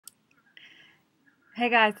Hey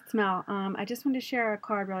guys, it's Mel. I just wanted to share a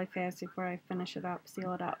card really fast before I finish it up,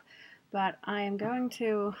 seal it up. But I am going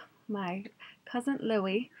to my cousin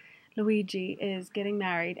Luigi is getting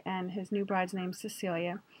married, and his new bride's name's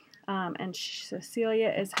Cecilia. And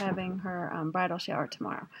Cecilia is having her bridal shower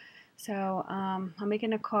tomorrow. So I'm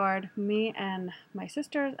making a card. Me and my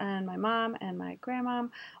sisters and my mom and my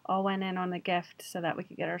grandmom all went in on the gift so that we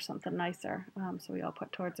could get her something nicer. So we all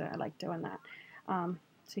put towards it. I like doing that.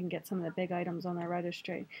 So you can get some of the big items on their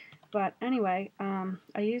registry. But anyway,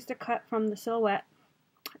 I used a cut from the silhouette,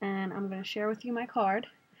 and I'm going to share with you my card.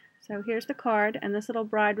 So here's the card, and this little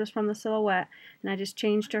bride was from the silhouette, and I just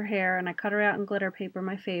changed her hair, and I cut her out in glitter paper,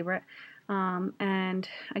 my favorite. And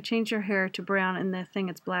I changed her hair to brown, and the thing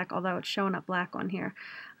it's black, although it's showing up black on here.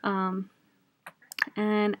 And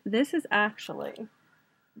this is actually, I'm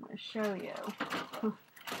going to show you.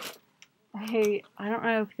 Hey, I don't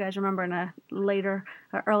know if you guys remember in a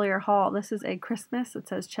earlier haul, this is a Christmas. It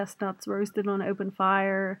says chestnuts roasted on open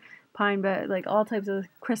fire, pine bed, like all types of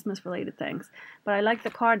Christmas related things. But I like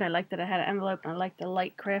the card, and I like that it had an envelope, and I like the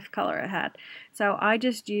light craft color it had. So I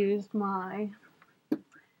just used my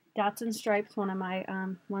Dots and Stripes, one of my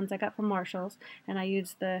ones I got from Marshall's, and I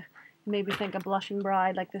used the made me think of Blushing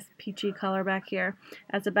Bride, like this peachy color back here,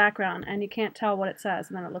 as a background, and you can't tell what it says,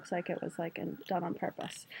 and then it looks like it was like done on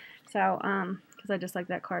purpose. So, because I just like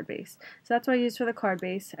that card base. So that's what I used for the card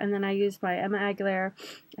base, and then I used my Emma Aguilera,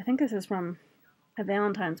 I think this is from a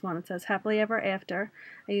Valentine's one. It says Happily Ever After.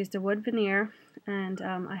 I used a wood veneer, and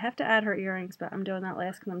I have to add her earrings, but I'm doing that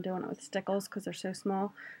last because I'm doing it with stickles because they're so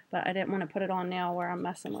small, but I didn't want to put it on now where I'm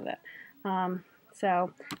messing with it.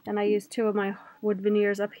 So then I used two of my wood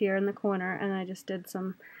veneers up here in the corner, and I just did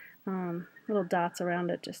some little dots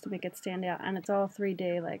around it just to make it stand out. And it's all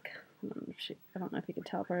 3D, like, I don't know if you can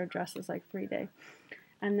tell, but her dress is like 3D.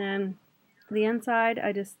 And then the inside,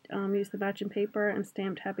 I just used the matching paper and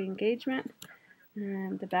stamped Happy Engagement.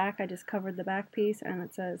 And the back, I just covered the back piece, and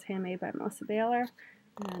it says Handmade by Melissa Baylor.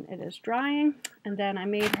 And it is drying. And then I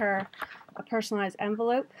made her a personalized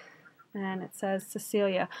envelope, and it says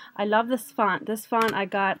Cecilia. I love this font. This font I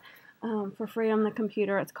got for free on the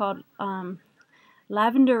computer. It's called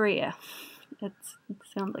Lavenderia. It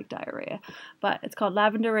sounds like diarrhea, but it's called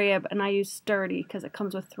Lavenderia, and I use sturdy because it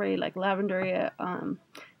comes with three, like Lavenderia,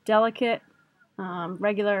 delicate,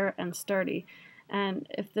 regular, and sturdy. And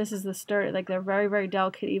if this is the sturdy, like they're very, very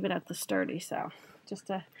delicate even at the sturdy. So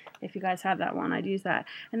just if you guys have that one, I'd use that.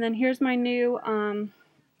 And then here's my new,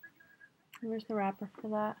 where's the wrapper for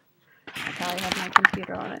that? I probably have my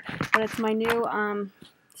computer on it. But it's my new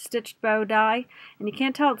stitched bow die. And you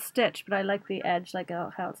can't tell it's stitched, but I like the edge, like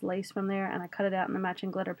how it's laced from there. And I cut it out in the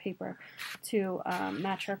matching glitter paper to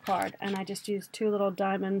match her card. And I just used two little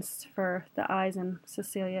diamonds for the eyes and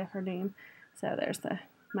Cecilia, her name. So there's the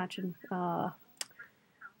matching bow.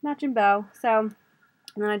 So, and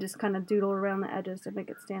then I just kind of doodle around the edges to make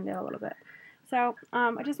it stand out a little bit. So,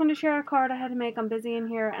 I just wanted to share a card I had to make. I'm busy in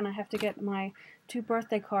here, and I have to get my 2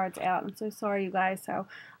 birthday cards out. I'm so sorry, you guys. So,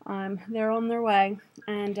 they're on their way.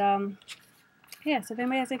 And, yeah, so if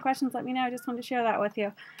anybody has any questions, let me know. I just wanted to share that with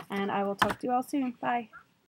you. And I will talk to you all soon. Bye.